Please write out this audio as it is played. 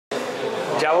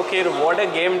Javokhir, what a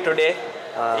game today.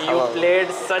 You played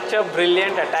such a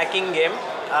brilliant attacking game.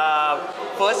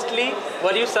 Firstly,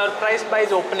 were you surprised by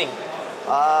his opening?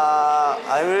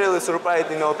 I'm really surprised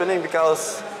in opening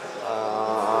because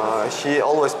he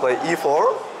always play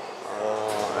e4.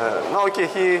 No, okay,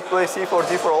 he plays e4,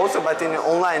 d4 also, but in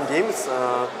online games.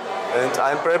 And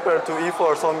I'm prepared to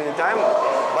e4 so many times.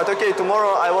 But okay,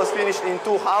 tomorrow I was finished in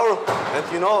 2 hours, and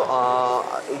you know,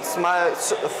 it's my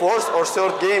fourth or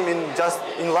third game in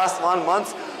last 1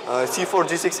 month. c4,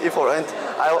 g6, e4, and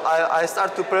I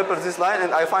start to prepare this line,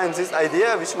 and I find this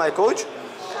idea with my coach,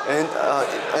 and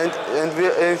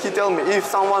he tell me if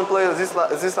someone plays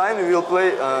this line, we will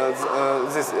play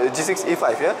this g6,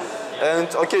 e5, yeah. And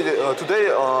okay, today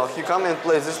he come and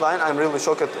play this line. I'm really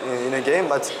shocked in a game,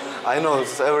 but I know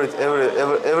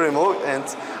every move, and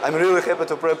I'm really happy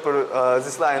to prepare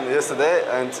this line yesterday,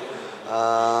 and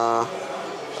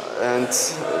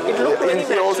it looked very he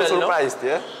natural, also surprised, no?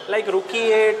 yeah. Like rook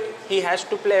e8, he has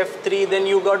to play f3, then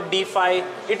you got d5.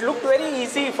 It looked very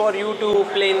easy for you to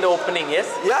play in the opening, yes?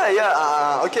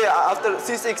 Yeah. Okay, after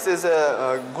c6 is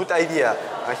a good idea.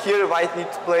 Here white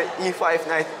need to play e5,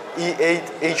 knight e8,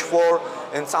 h4,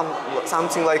 and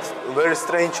something like very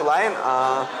strange line.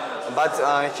 But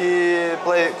he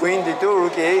play queen d2,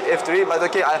 rook e8, f3. But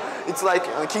okay, it's like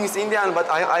King's Indian. But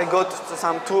I got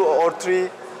some two or three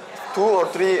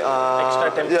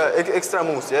extra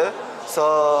moves. Yeah. So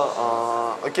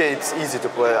okay, it's easy to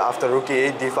play after rook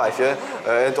e8, d5. Yeah.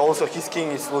 And also his king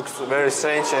looks very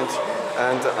strange, and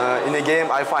in a game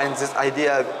I find this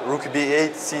idea rook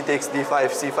b8, c takes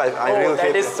d5, c5. I'm really that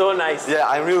happy. is so nice.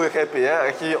 Yeah, I'm really happy.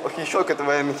 Yeah, he shocked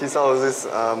when he saw this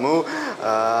move.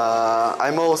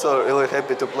 I'm also really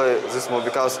happy to play this move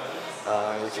because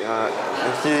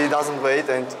he doesn't wait,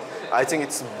 and I think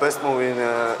it's best move in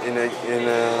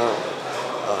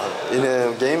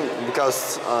a game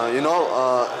because you know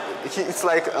it's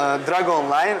like dragon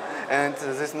line, and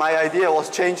my idea was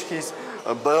change his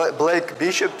black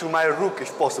bishop to my rook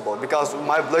if possible, because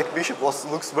my black bishop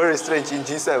looks very strange in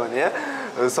g7. Yeah,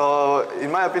 so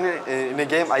in my opinion, in a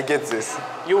game I get this.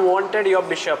 You wanted your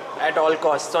bishop at all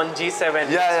costs on g7.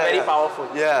 Yeah, it's very powerful.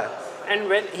 Yeah. And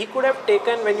when he could have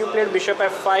taken, when you played bishop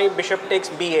f5, bishop takes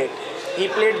b8. He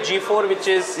played g4, which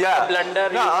is a blunder.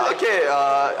 No, okay.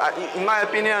 In my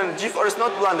opinion, g4 is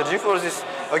not blunder. G4 is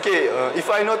okay. If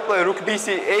I not play rook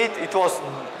bc8, it was,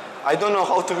 I don't know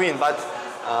how to win. But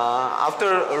after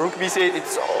rook bc8,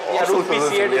 it's also rook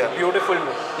bc8 is beautiful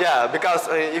move. Yeah, because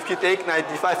if you take knight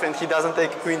d5 and he doesn't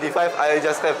take queen d5, I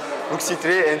just have rook c3,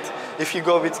 and if he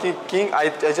go with king, I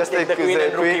just take the queen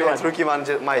and rook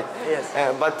e1 might. Yes.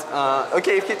 But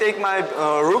okay, if he take my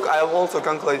rook, I will also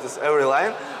calculate this every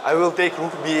line. I will take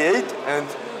rook b8, and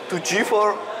to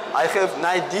g4 I have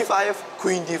knight d5,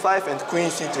 queen d5, and queen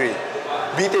c3.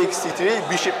 B takes c3,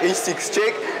 bishop h6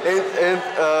 check,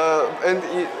 and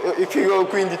if you go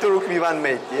queen d2, rook b1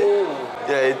 mate.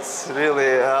 Yeah, it's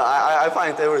really I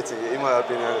find everything in my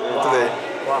opinion today.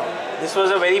 Wow, this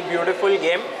was a very beautiful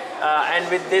game. And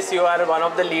with this, you are one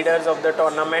of the leaders of the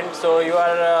tournament. So you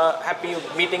are happy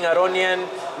beating Aronian,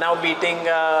 now beating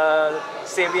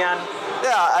Sevian.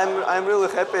 Yeah, I'm really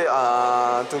happy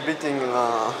to beating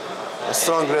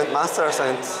strong grandmasters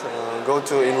and go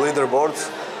to in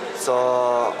leaderboards.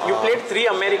 So you played 3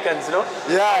 Americans, no?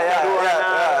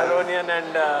 Yeah. Aronian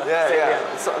and Sevian.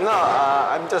 Yeah. So no,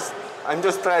 I'm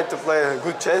just trying to play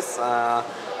good chess.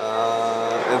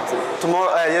 And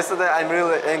tomorrow, yesterday, I'm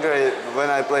really angry when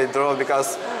I play draw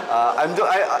because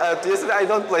yesterday I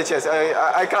don't play chess.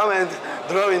 I come and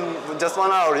draw in just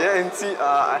 1 hour, yeah, and see.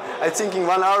 I think in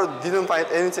 1 hour didn't find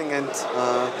anything, and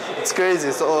it's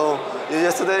crazy. So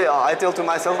yesterday I tell to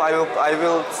myself I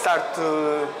will start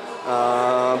to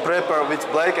prepare with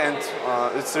black, and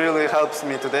it really helps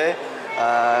me today.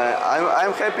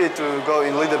 I'm happy to go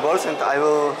in leaderboards, and I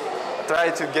will try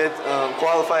to get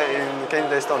qualify in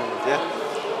Canada's tournament. Yeah.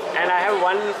 And I have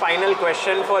one final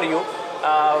question for you.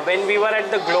 When we were at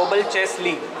the Global Chess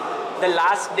League, the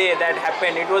last day that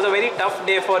happened, it was a very tough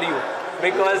day for you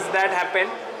because that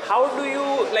happened. How do you,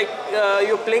 like,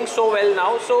 you're playing so well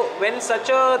now, so when such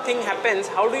a thing happens,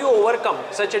 how do you overcome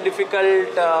such a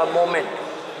difficult moment?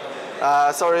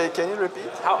 Sorry, can you repeat?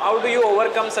 How do you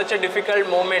overcome such a difficult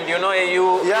moment? You know,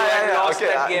 you lost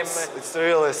that game. It's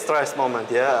really a stress moment,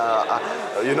 yeah.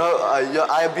 You know,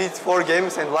 I beat 4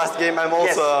 games, and last game I'm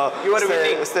also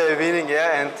stay winning,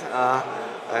 yeah.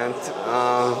 And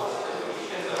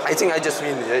I think I just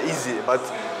win easy, but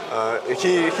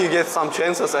he gets some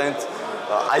chances, and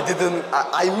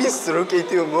I missed rook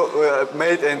a2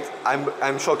 mate, and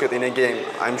I'm shocked in a game.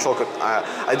 I'm shocked.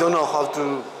 I don't know how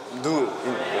to do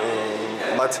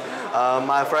but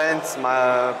my friends,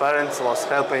 my parents was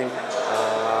helping,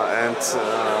 and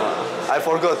I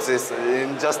forgot this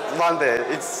in just one day.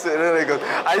 It's really good.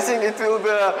 I think it will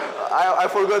be. I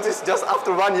forgot this just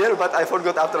after 1 year, but I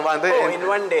forgot after 1 day. Oh, in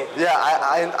 1 day. Yeah,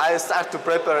 I start to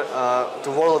prepare to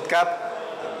World Cup,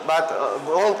 but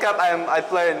World Cup I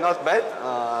play not bad.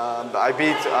 I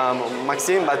beat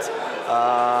Maxime, but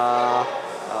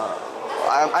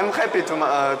I'm happy to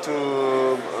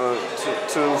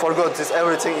forget this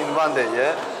everything in 1 day.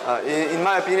 Yeah, in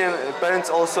my opinion, parents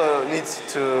also need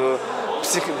to.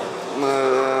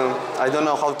 I don't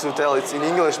know how to tell it in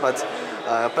English, but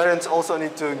parents also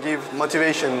need to give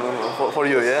motivation for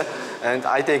you. Yeah, and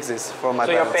I take this from my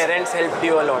parents. So your parents helped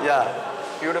you a lot. Yeah.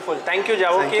 Beautiful. Thank you,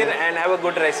 Javokhir, and have a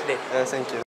good rest day. Thank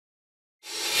you.